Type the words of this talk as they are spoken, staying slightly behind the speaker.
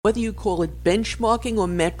Whether you call it benchmarking or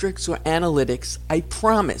metrics or analytics, I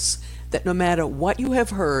promise that no matter what you have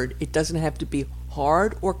heard, it doesn't have to be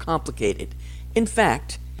hard or complicated. In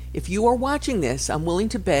fact, if you are watching this, I'm willing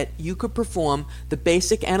to bet you could perform the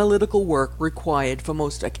basic analytical work required for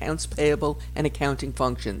most accounts payable and accounting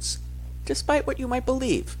functions, despite what you might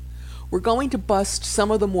believe. We're going to bust some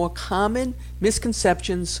of the more common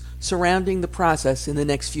misconceptions surrounding the process in the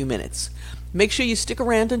next few minutes. Make sure you stick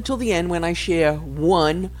around until the end when I share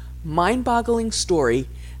one mind-boggling story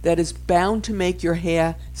that is bound to make your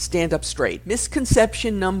hair stand up straight.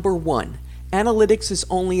 Misconception number 1. Analytics is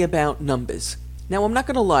only about numbers. Now, I'm not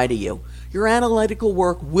going to lie to you. Your analytical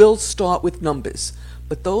work will start with numbers,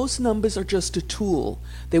 but those numbers are just a tool.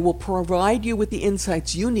 They will provide you with the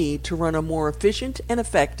insights you need to run a more efficient and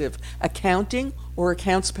effective accounting or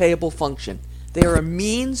accounts payable function. They are a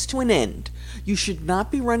means to an end. You should not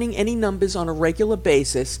be running any numbers on a regular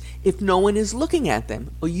basis if no one is looking at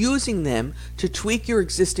them or using them to tweak your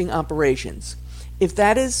existing operations. If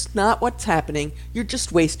that is not what's happening, you're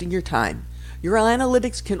just wasting your time. Your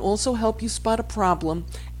analytics can also help you spot a problem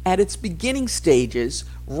at its beginning stages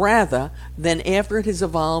rather than after it has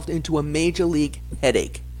evolved into a major league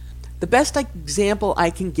headache. The best example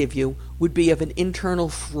I can give you would be of an internal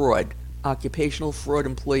fraud, occupational fraud,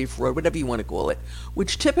 employee fraud, whatever you want to call it,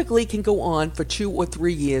 which typically can go on for 2 or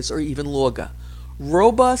 3 years or even longer.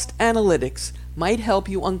 Robust analytics might help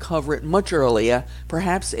you uncover it much earlier,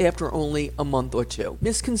 perhaps after only a month or 2.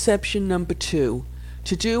 Misconception number 2.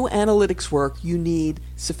 To do analytics work, you need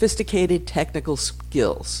sophisticated technical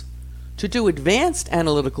skills. To do advanced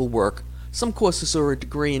analytical work, some courses or a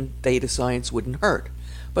degree in data science wouldn't hurt.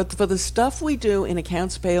 But for the stuff we do in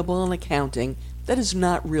accounts payable and accounting, that is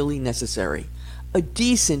not really necessary. A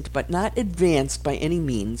decent, but not advanced by any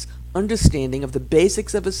means, understanding of the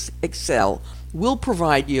basics of Excel will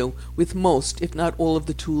provide you with most, if not all, of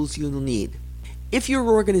the tools you'll need. If your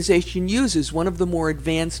organization uses one of the more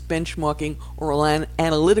advanced benchmarking or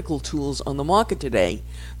analytical tools on the market today,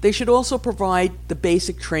 they should also provide the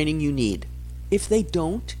basic training you need. If they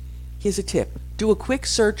don't, here's a tip. Do a quick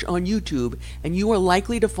search on YouTube and you are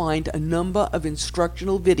likely to find a number of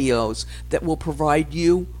instructional videos that will provide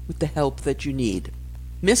you with the help that you need.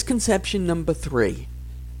 Misconception number 3.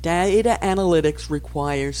 Data analytics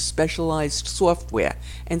requires specialized software,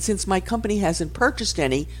 and since my company hasn't purchased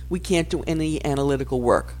any, we can't do any analytical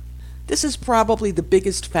work. This is probably the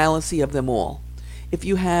biggest fallacy of them all. If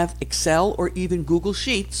you have Excel or even Google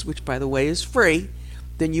Sheets, which by the way is free,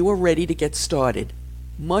 then you are ready to get started.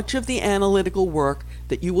 Much of the analytical work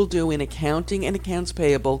that you will do in accounting and accounts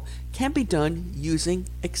payable can be done using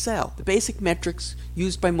Excel. The basic metrics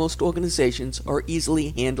used by most organizations are easily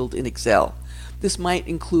handled in Excel. This might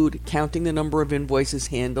include counting the number of invoices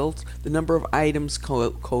handled, the number of items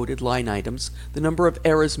coded, line items, the number of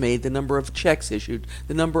errors made, the number of checks issued,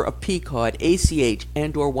 the number of P-card, ACH,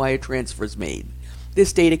 and/or wire transfers made.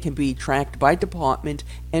 This data can be tracked by department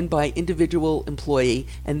and by individual employee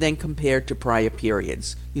and then compared to prior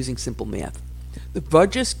periods using simple math. The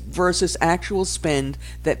budget versus actual spend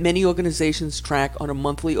that many organizations track on a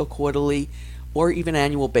monthly or quarterly or even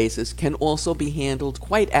annual basis can also be handled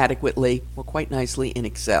quite adequately or quite nicely in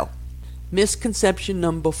Excel. Misconception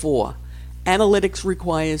number 4. Analytics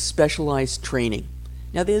requires specialized training.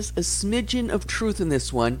 Now there's a smidgen of truth in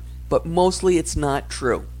this one, but mostly it's not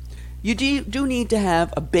true. You do need to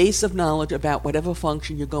have a base of knowledge about whatever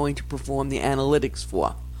function you're going to perform the analytics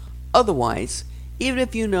for. Otherwise, even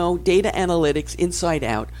if you know data analytics inside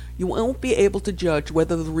out, you won't be able to judge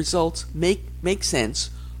whether the results make sense,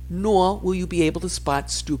 nor will you be able to spot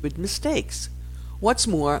stupid mistakes. What's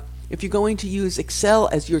more, if you're going to use Excel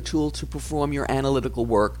as your tool to perform your analytical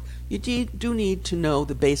work, you do need to know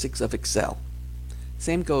the basics of Excel.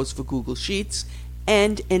 Same goes for Google Sheets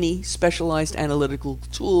and any specialized analytical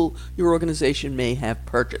tool your organization may have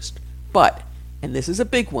purchased. But, and this is a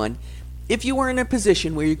big one, if you are in a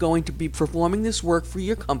position where you're going to be performing this work for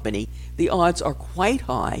your company, the odds are quite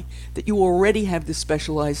high that you already have this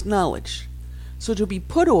specialized knowledge. So to be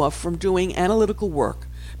put off from doing analytical work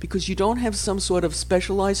because you don't have some sort of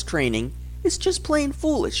specialized training is just plain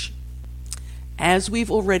foolish. As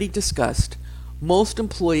we've already discussed, most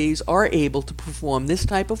employees are able to perform this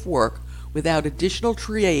type of work without additional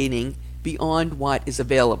training beyond what is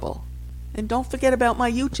available. And don't forget about my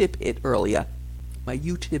YouTube hint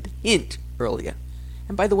earlier.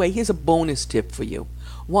 And by the way, here's a bonus tip for you.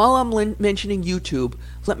 While I'm mentioning YouTube,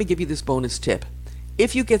 let me give you this bonus tip.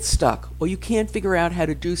 If you get stuck or you can't figure out how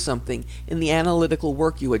to do something in the analytical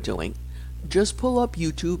work you are doing, just pull up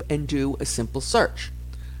YouTube and do a simple search.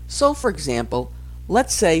 So, for example,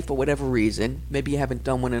 Let's say, for whatever reason, maybe you haven't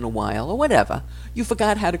done one in a while or whatever, you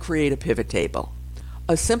forgot how to create a pivot table.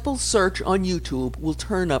 A simple search on YouTube will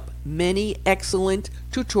turn up many excellent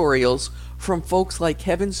tutorials from folks like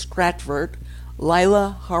Kevin Stratford,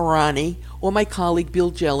 Lila Harani, or my colleague Bill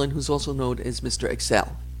Jelen, who's also known as Mr.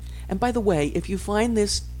 Excel. And by the way, if you find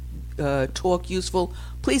this talk useful,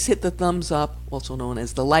 please hit the thumbs up, also known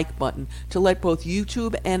as the like button, to let both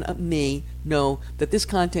YouTube and me know that this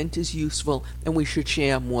content is useful and we should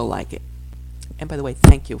share more like it. And by the way,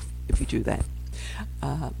 thank you if you do that.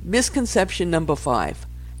 Misconception number 5.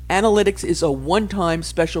 Analytics is a one-time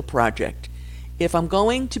special project. If I'm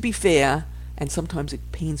going to be fair, and sometimes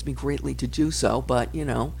it pains me greatly to do so, but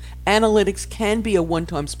analytics can be a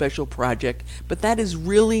one-time special project, but that is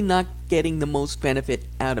really not getting the most benefit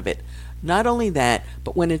out of it. Not only that,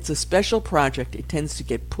 but when it's a special project, it tends to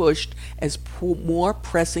get pushed as more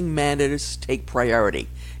pressing matters take priority.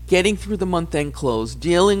 Getting through the month-end close,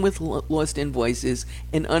 dealing with lost invoices,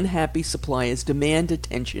 and unhappy suppliers demand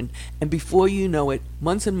attention, and before you know it,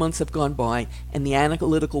 months and months have gone by, and the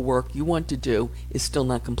analytical work you want to do is still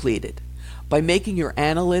not completed. By making your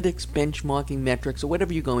analytics, benchmarking, metrics, or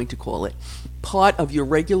whatever you're going to call it, part of your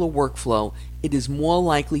regular workflow, it is more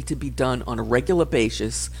likely to be done on a regular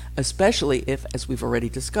basis, especially if, as we've already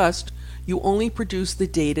discussed, you only produce the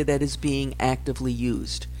data that is being actively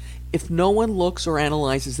used. If no one looks or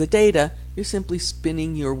analyzes the data, you're simply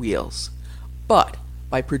spinning your wheels. But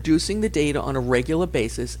by producing the data on a regular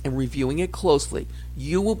basis and reviewing it closely,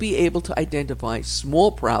 you will be able to identify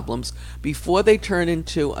small problems before they turn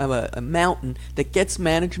into a mountain that gets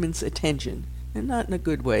management's attention, and not in a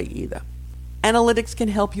good way either. Analytics can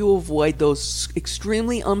help you avoid those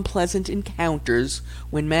extremely unpleasant encounters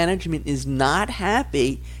when management is not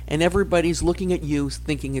happy and everybody's looking at you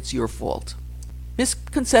thinking it's your fault.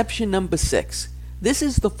 Misconception number 6. This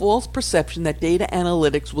is the false perception that data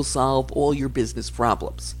analytics will solve all your business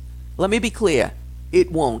problems. Let me be clear,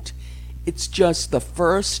 it won't. It's just the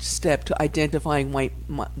first step to identifying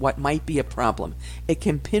what might be a problem. It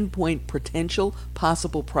can pinpoint potential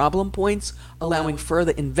possible problem points, allowing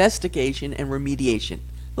further investigation and remediation.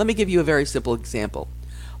 Let me give you a very simple example.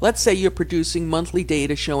 Let's say you're producing monthly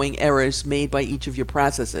data showing errors made by each of your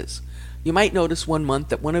processes. You might notice one month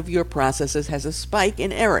that one of your processes has a spike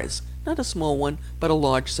in errors. Not a small one, but a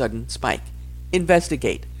large sudden spike.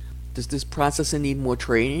 Investigate. Does this processor need more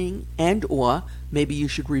training, and or maybe you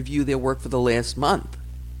should review their work for the last month?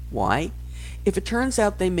 Why? If it turns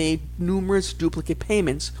out they made numerous duplicate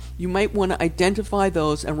payments, you might want to identify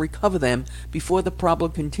those and recover them before the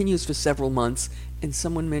problem continues for several months and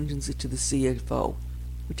someone mentions it to the CFO,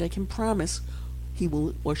 which I can promise he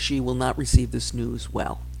will or she will not receive this news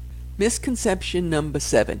well. Misconception number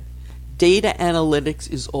 7. Data analytics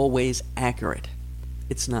is always accurate.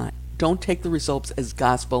 It's not. Don't take the results as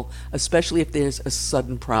gospel, especially if there's a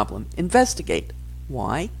sudden problem. Investigate.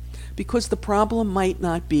 Why? Because the problem might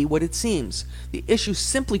not be what it seems. The issue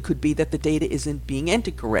simply could be that the data isn't being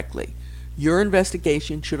entered correctly. Your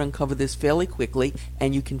investigation should uncover this fairly quickly,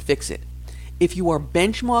 and you can fix it. If you are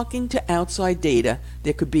benchmarking to outside data,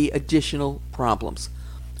 there could be additional problems.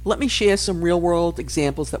 Let me share some real-world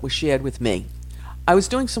examples that were shared with me. I was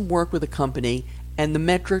doing some work with a company, and the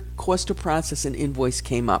metric cost to process an invoice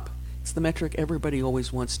came up. It's the metric everybody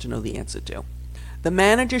always wants to know the answer to. The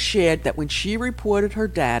manager shared that when she reported her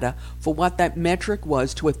data for what that metric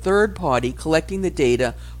was to a third party collecting the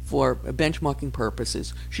data for benchmarking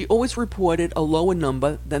purposes, she always reported a lower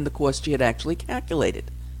number than the cost she had actually calculated.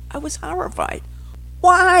 I was horrified.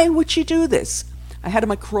 Why would she do this? I had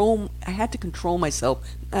to control myself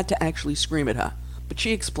not to actually scream at her, but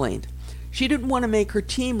she explained. She didn't want to make her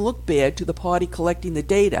team look bad to the party collecting the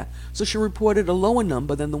data, so she reported a lower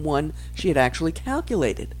number than the one she had actually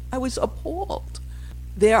calculated. I was appalled.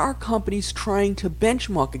 There are companies trying to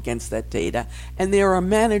benchmark against that data, and there are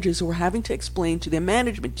managers who are having to explain to their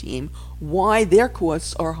management team why their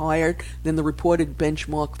costs are higher than the reported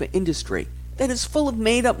benchmark for industry. That is full of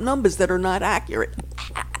made-up numbers that are not accurate.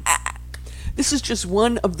 This is just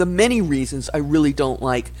one of the many reasons I really don't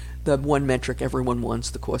like the one metric everyone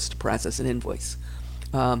wants, the cost to process an invoice.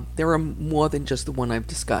 There are more than just the one I've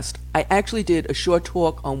discussed. I actually did a short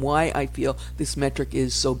talk on why I feel this metric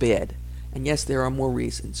is so bad. And yes, there are more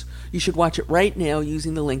reasons. You should watch it right now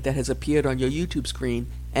using the link that has appeared on your YouTube screen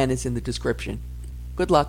and is in the description. Good luck.